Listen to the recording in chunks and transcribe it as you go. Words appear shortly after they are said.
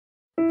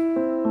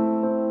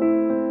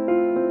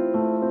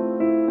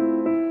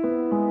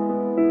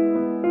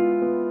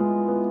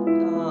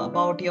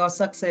about your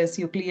success.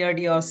 You cleared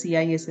your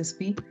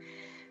CISSP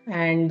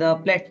and the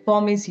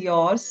platform is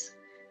yours.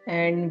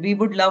 And we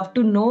would love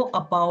to know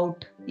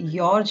about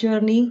your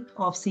journey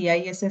of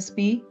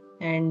CISSP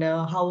and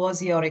how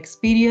was your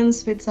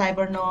experience with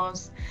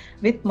Cybernous,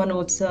 with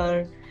Manoj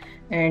sir.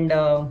 And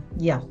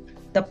yeah,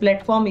 the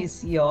platform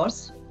is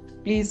yours.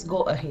 Please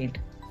go ahead.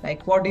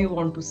 Like, what do you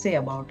want to say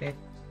about it?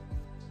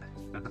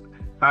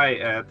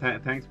 Hi,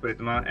 thanks,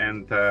 Pritma,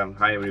 and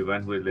hi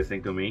everyone who is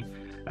listening to me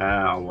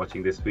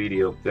watching this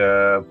video.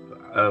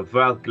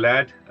 Well,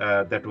 glad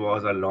that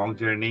was a long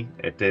journey.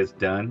 It is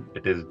done.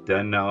 It is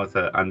done now. It's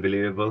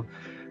unbelievable.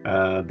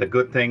 The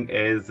good thing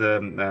is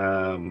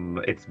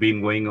it's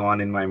been going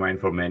on in my mind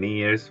for many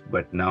years,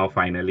 but now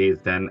finally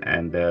it's done.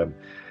 And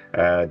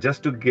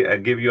just to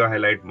give you a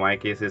highlight, my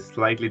case is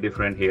slightly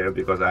different here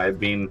because I've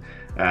been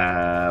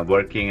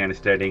working and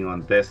studying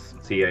on this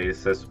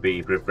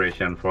CISSP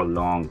preparation for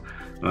long.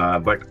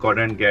 But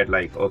couldn't get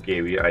like,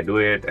 okay, I do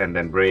it and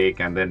then break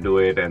and then do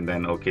it and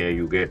then, okay,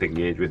 you get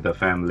engaged with the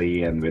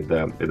family and with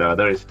the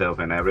other stuff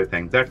and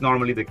everything. That's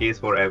normally the case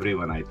for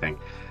everyone, I think.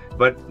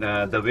 But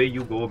the way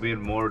you go with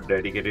more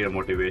dedicated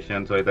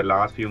motivation. So in the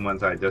last few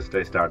months, I just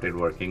started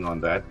working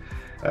on that.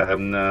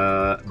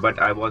 But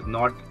I was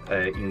not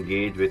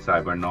engaged with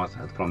Cybernous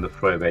from the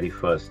very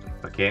first,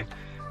 okay?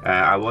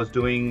 I was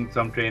doing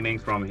some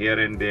trainings from here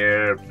and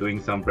there,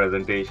 doing some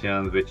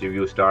presentations, which if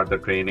you start the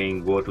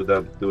training, go to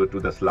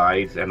the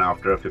slides, and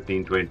after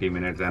 15-20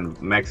 minutes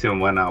and maximum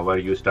 1 hour,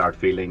 you start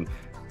feeling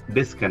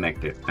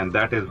disconnected. And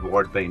that is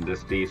what the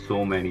industry,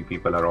 so many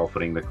people are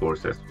offering the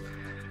courses.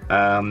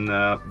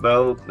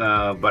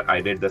 But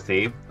I did the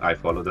same. I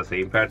followed the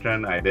same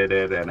pattern. I did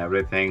it and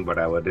everything, but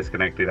I was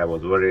disconnected. I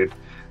was worried.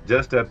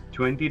 Just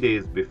 20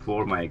 days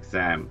before my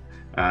exam,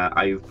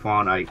 I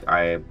found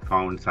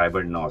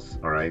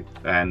Cybernous, all right,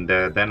 and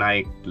then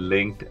I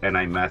linked and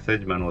I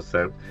messaged Manoj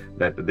sir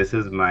that this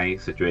is my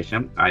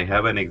situation. I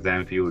have an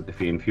exam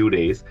in few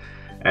days,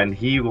 and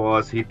he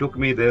took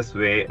me this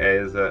way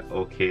as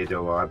okay,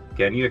 Jawad,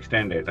 can you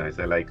extend it? I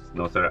said like,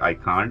 no sir, I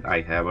can't.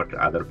 I have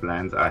other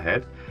plans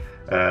ahead.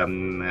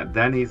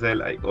 Then he said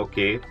like,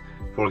 okay,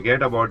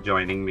 forget about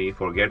joining me,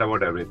 forget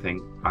about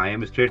everything. I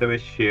am straight away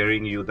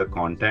sharing you the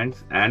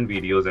contents and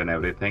videos and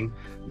everything.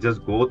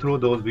 Just go through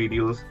those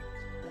videos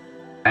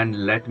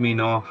and let me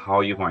know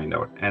how you find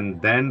out.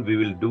 And then we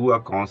will do a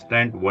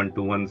constant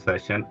one-to-one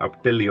session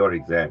up till your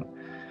exam.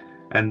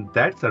 And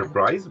that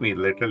surprised me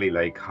literally,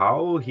 like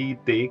how he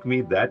take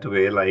me that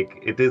way,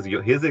 like it is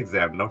his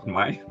exam, not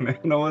mine.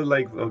 And I was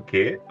like,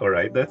 okay, all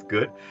right, that's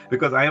good,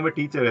 because I am a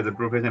teacher as a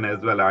profession as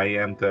well. I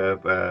am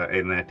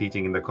in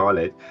teaching in the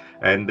college,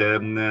 and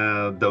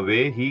the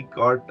way he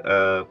got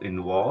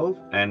involved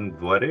and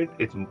worried,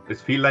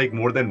 it's feel like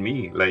more than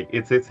me, like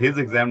it's his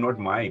exam, not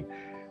mine.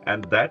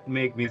 And that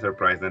make me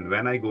surprised. And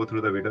when I go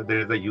through the video, there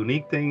is a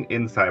unique thing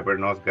in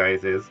Cybernous,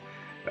 guys, is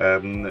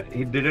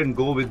he didn't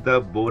go with the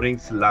boring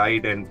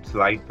slide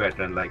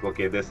pattern, like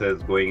okay, this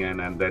is going in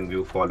and then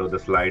you follow the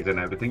slides and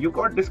everything. You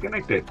got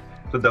disconnected.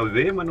 So the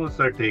way Manoj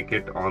sir take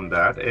it on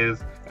that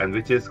is, and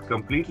which is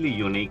completely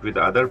unique with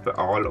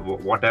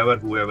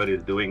whoever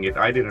is doing it.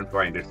 I didn't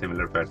find it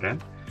similar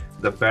pattern.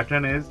 The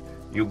pattern is,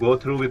 you go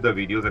through with the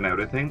videos and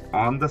everything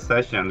on the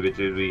session, which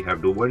is we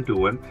have do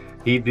one-to-one.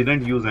 He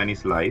didn't use any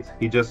slides.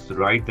 He just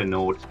write the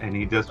notes and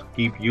he just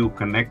keep you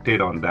connected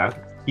on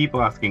that, keep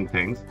asking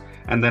things.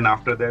 And then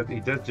after that, he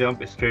just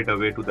jump straight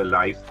away to the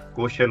live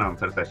question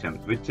answer session,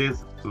 which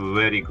is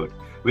very good,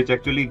 which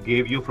actually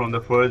gave you from the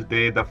first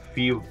day the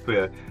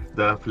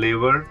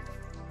flavor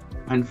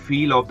and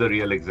feel of the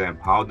real exam,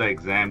 how the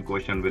exam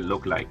question will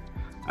look like.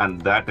 And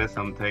that is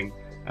something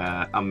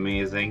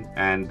amazing.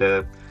 And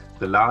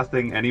the last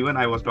thing, and even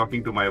I was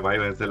talking to my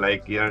wife and said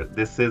like, yeah,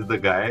 this is the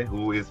guy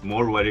who is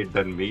more worried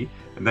than me,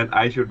 and then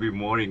I should be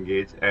more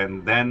engaged.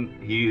 And then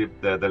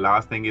the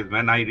last thing is,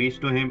 when I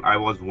reached to him, I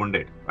was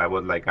wounded. I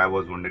was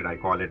wounded. I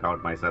call it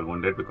out myself,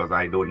 wounded, because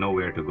I don't know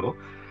where to go.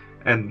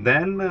 And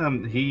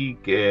then he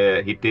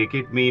take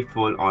it me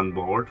full on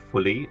board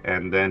fully,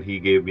 and then he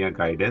gave me a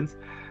guidance,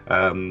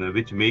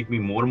 which make me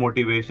more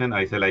motivation.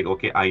 I said like,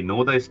 okay, I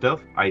know the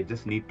stuff, I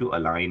just need to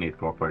align it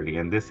properly.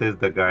 And this is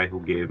the guy who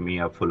gave me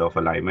a full of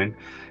alignment.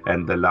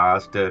 And the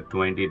last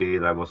 20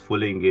 days, I was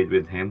fully engaged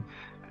with him.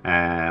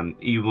 And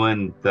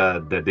even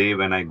the day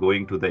when I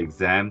going to the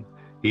exam,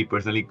 he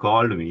personally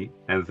called me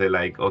and said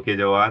like, okay,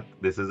 Jawad,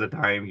 this is the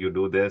time, you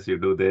do this,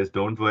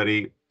 don't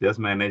worry, just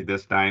manage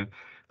this time.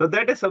 So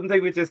that is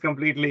something which is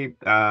completely,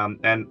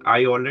 and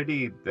I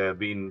already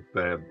been,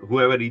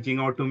 whoever reaching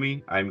out to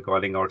me, I'm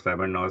calling out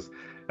Cybernous,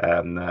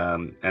 and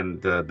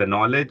the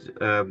knowledge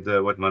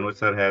what Manoj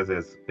sir has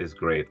is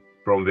great.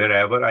 From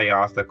wherever I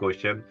ask the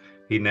question,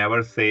 he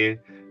never say,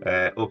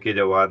 okay,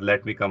 Jawad,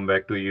 let me come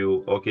back to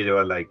you. Okay,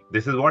 Jawad, like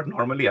this is what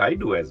normally I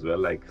do as well.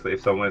 Like, so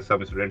if some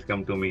students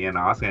come to me and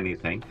ask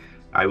anything,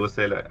 I would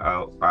say, like,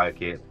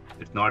 okay,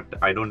 it's not,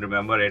 I don't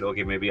remember it.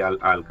 Okay, maybe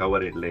I'll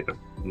cover it later.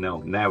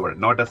 No, never,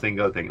 not a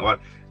single thing. Or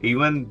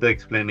even the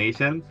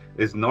explanation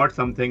is not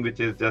something which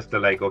is just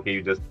like, okay,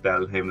 you just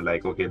tell him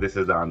like, okay, this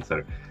is the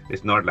answer.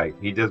 It's not like,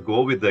 he just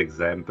go with the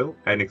example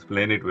and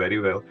explain it very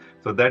well.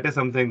 So that is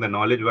something, the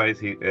knowledge wise,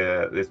 he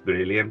is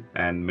brilliant.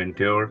 And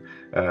mentor,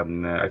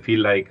 I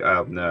feel like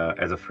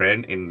as a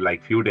friend in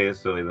like few days.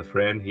 So as a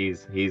friend,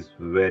 he's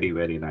very,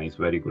 very nice,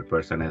 very good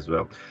person as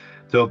well.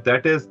 So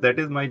that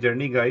is my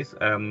journey, guys.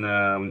 And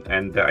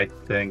I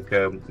think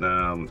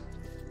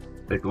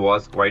it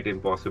was quite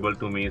impossible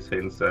to me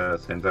since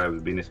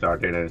I've been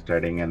started and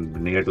studying and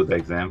near to the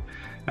exam.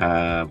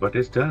 But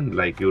it's done.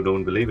 Like, you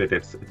don't believe it.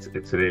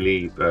 It's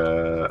really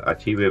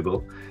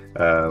achievable.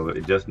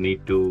 You just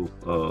need to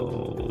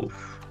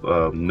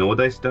know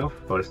the stuff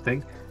first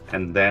thing,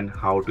 and then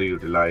how to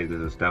utilize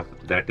this stuff.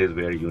 That is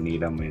where you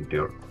need a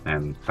mentor,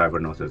 and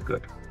Cybernous is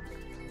good.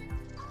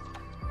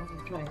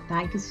 Right.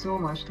 Thank you so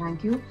much.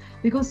 Thank you.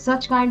 Because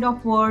such kind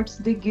of words,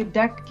 they give,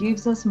 that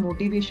gives us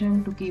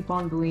motivation to keep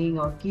on doing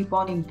or keep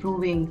on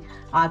improving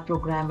our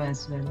program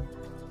as well.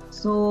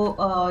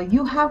 So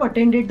you have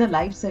attended the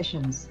live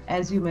sessions,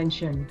 as you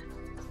mentioned.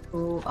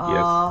 So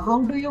Yes.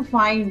 how do you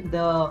find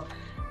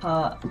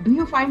do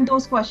you find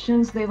those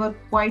questions, they were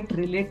quite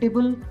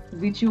relatable,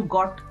 which you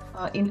got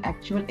in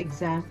actual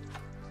exam?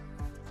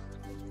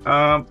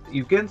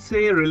 You can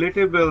say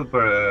relatable,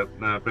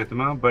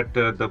 Pratima, but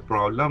the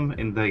problem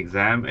in the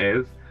exam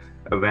is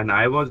when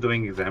I was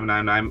doing exam,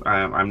 and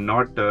I'm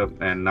not,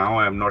 and now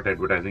I'm not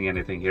advertising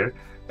anything here.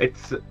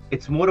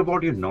 It's more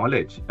about your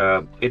knowledge.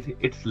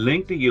 It's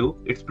linked to you.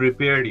 It's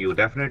prepared you.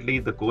 Definitely,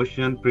 the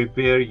question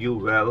prepare you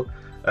well.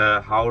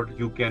 How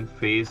you can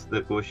face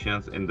the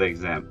questions in the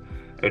exam.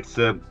 It's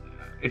uh,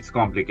 it's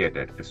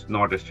complicated. It's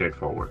not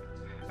straightforward,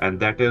 and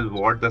that is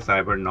what the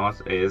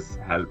Cybernous is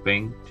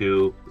helping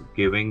to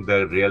giving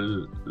the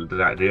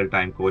real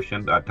time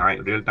question.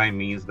 Real time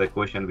means the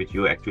question which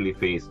you actually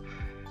face.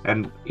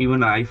 And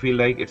even I feel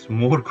like it's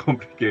more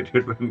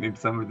complicated when in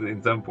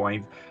some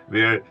points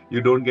where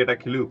you don't get a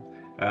clue.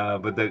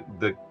 But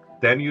the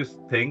then you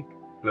think,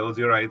 close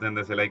your eyes, and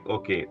they say like,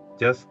 okay,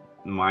 just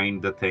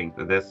mind the thing.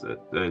 Let's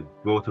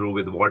go through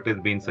with what is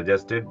being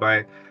suggested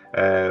by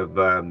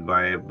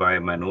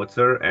my notes,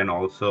 sir. And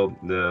also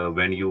the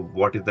when you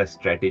what is the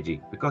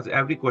strategy, because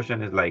every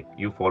question is like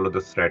you follow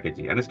the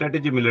strategy, and the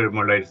strategy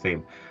more like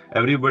same.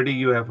 Everybody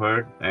you have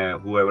heard,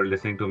 whoever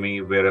listening to me,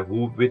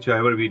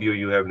 whichever video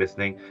you have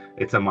listening,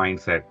 it's a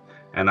mindset,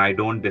 and I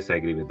don't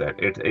disagree with that.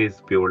 It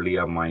is purely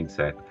a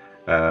mindset.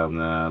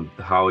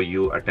 How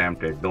you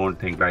attempt it. Don't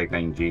think like an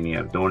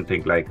engineer. Don't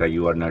think like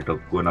you are not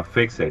gonna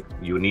fix it.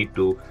 You need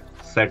to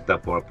set the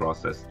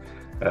process.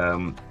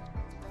 Um,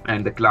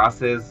 and the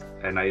classes,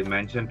 and I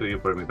mentioned to you,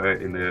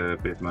 Parmita,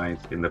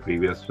 in the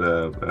previous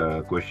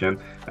question,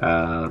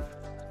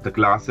 the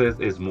classes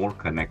is more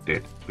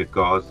connected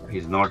because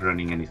he's not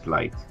running any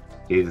slides.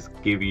 He's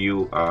give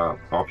you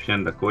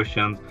option the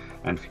questions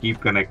and keep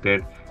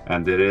connected.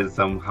 And there is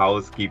some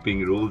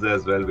housekeeping rules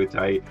as well, which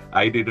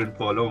I didn't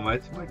follow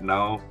much, but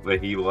now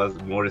he was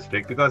more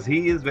strict because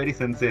he is very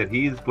sincere.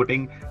 He is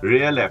putting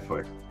real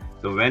effort.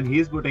 So when he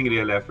is putting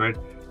real effort,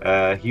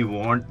 he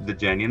wants the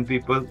genuine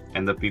people,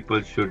 and the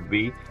people should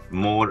be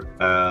more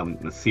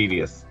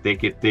serious.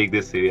 Take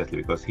this seriously,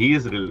 because he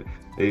is real.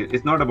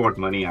 It's not about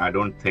money. I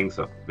don't think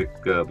so.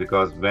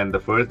 Because when the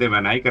first day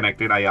when I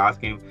connected, I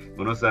asked him,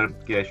 sir,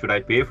 should I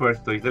pay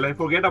first? So he said, like,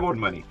 forget about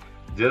money.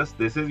 Just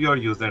this is your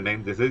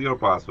username, this is your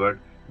password.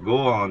 Go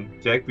on,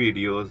 check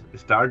videos,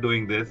 start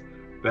doing this.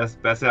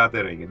 पैसे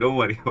आते रहेंगे. Don't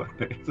worry about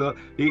it. So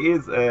he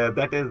is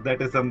that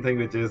is something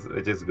which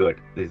is good.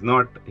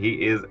 He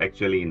is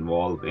actually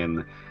involved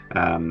in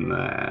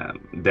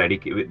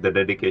the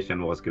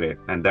dedication was great,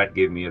 and that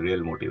gave me a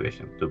real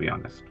motivation, to be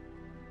honest.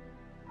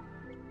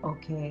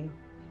 Okay.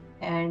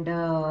 And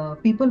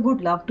people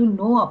would love to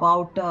know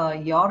about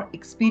your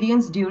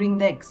experience during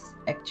the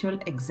actual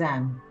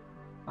exam,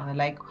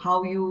 like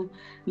how you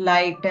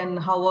liked and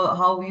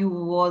how you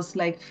was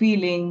like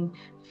feeling,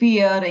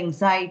 fear,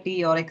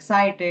 anxiety, or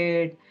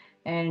excited,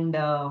 and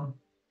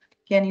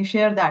can you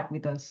share that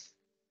with us?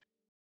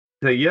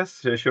 So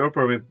yes, sure,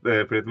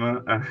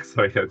 Pritma.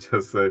 Sorry, I'm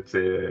just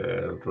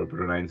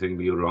pronouncing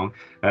you wrong.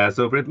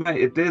 So Pritma,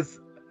 it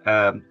is.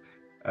 Um,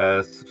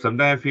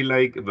 Sometimes I feel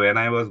like when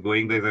I was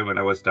going the exam, when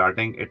I was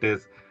starting, it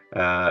is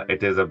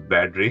a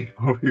bad dream,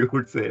 or you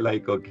would say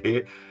like,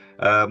 okay.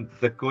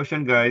 The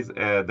question, guys,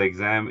 the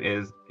exam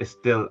is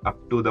still up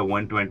to the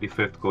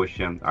 125th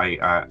question.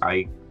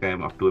 I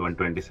came up to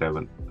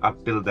 127.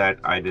 Up till that,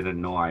 I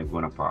didn't know I'm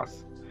gonna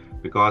pass,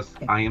 because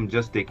Okay. I am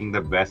just taking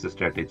the best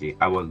strategy.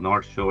 I was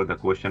not sure the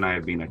question I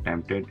have been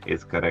attempted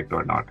is correct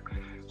or not.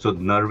 So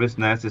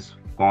nervousness is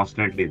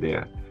constantly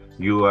there.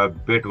 You are a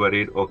bit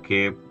worried,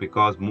 okay,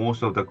 because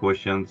most of the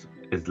questions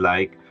is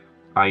like,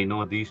 I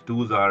know these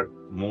twos are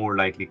more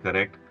likely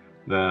correct.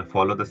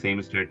 Follow the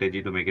same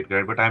strategy to make it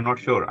correct, but I'm not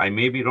sure. I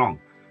may be wrong.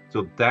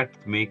 So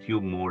that make you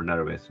more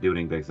nervous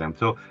during the exam.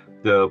 So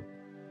the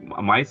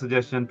my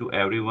suggestion to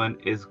everyone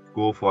is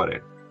go for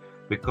it,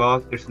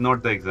 because it's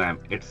not the exam,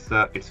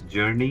 it's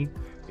journey.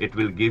 It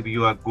will give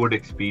you a good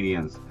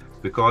experience.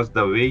 because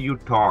the way you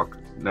talk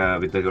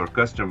with your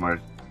customers,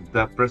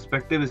 the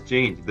perspective is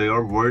changed,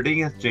 your wording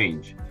has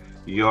changed,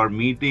 your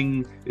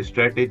meeting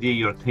strategy,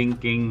 your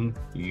thinking,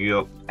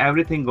 your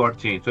everything got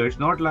changed. So it's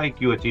not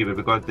like you achieve it,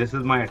 because this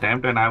is my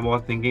attempt and I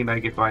was thinking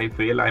like if I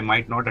fail I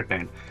might not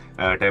attempt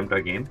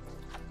again.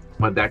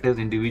 But that is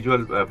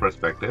individual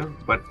perspective.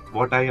 But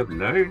what I have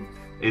learned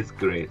is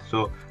great.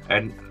 So,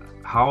 and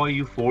how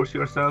you force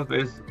yourself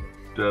is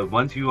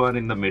once you are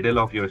in the middle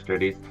of your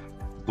studies,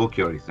 book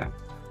your exam.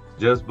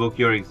 Just book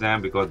your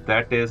exam, because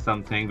that is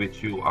something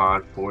which you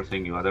are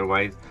forcing you.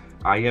 Otherwise,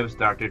 I have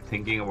started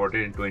thinking about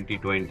it in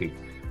 2020.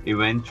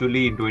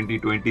 Eventually, in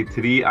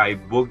 2023, I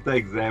booked the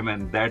exam,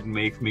 and that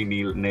makes me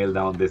nail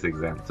down this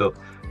exam. So,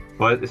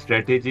 first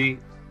strategy: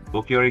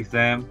 book your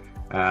exam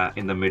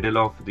in the middle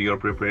of your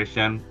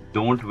preparation.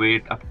 Don't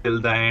wait up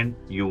till the end.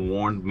 You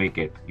won't make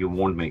it. You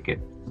won't make it.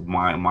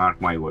 Mark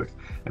my words.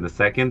 And the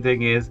second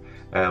thing is,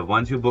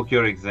 once you book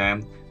your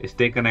exam,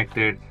 stay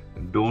connected.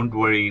 Don't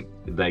worry.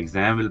 The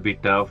exam will be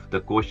tough. The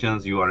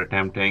questions you are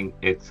attempting,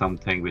 it's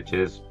something which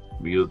is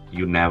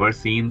you never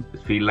seen.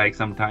 Feel like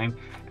sometime,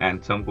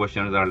 and some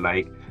questions are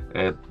like,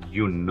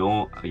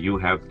 you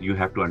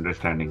have to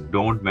understanding.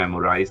 Don't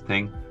memorize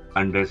thing.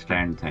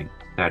 Understand thing.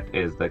 That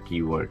is the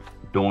key word.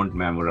 Don't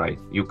memorize.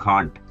 You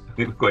can't.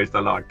 Quite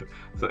a lot.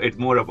 So it's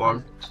more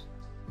about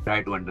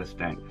try to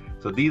understand.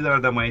 So these are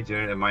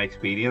my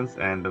experience.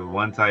 And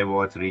once I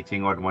was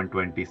reaching out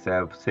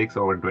 126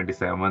 or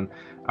 127,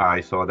 I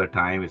saw the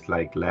time. It's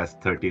like less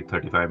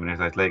 35 minutes.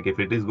 I was like, if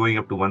it is going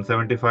up to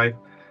 175,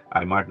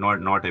 I might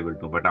not able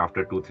to. But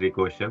after 2-3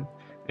 questions,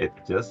 it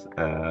just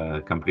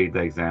complete the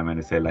exam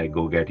and say like,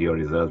 go get your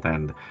result.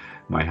 And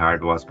my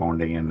heart was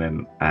pounding, and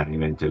then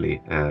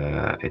eventually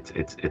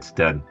it's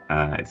done.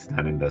 It's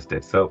done and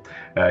dusted. So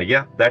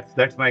yeah,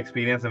 that's my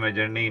experience and my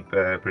journey,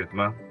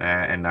 Pritma,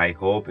 and I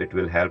hope it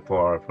will help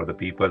for the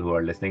people who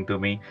are listening to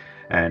me.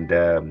 And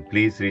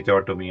please reach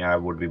out to me. I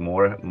would be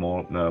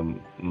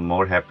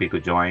more happy to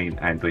join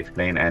and to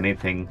explain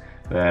anything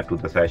to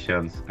the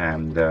sessions.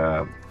 And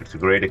it's a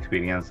great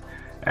experience.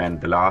 And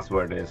the last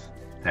word is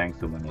thanks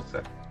to Manoj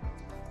sir.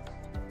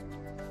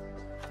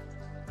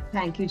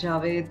 Thank you,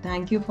 Javed.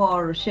 Thank you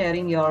for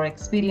sharing your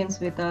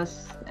experience with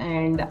us.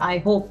 And I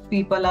hope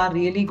people are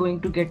really going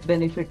to get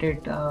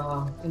benefited,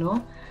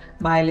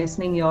 by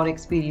listening your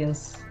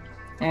experience.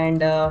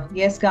 And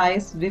yes,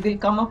 guys, we will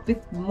come up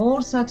with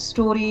more such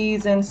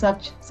stories and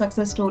such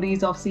success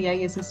stories of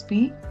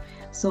CISSP.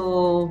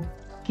 So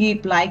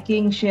keep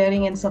liking,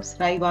 sharing, and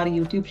subscribe our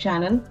YouTube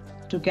channel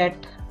to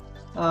get,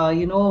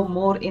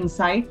 more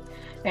insight.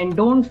 And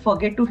don't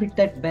forget to hit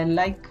that bell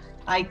like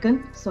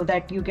icon so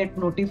that you get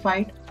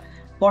notified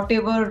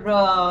whatever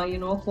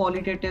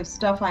qualitative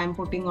stuff I am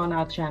putting on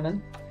our channel.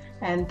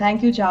 And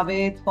thank you,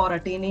 Javed, for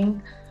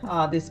attending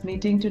this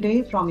meeting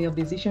today from your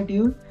busy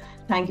schedule.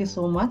 Thank you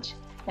so much,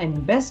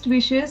 and best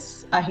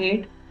wishes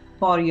ahead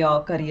for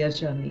your career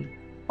journey.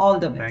 All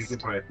the best. Thank you,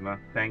 Pratma.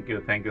 Thank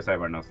you,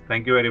 Cybernous.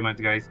 Thank you very much,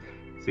 guys.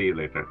 See you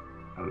later.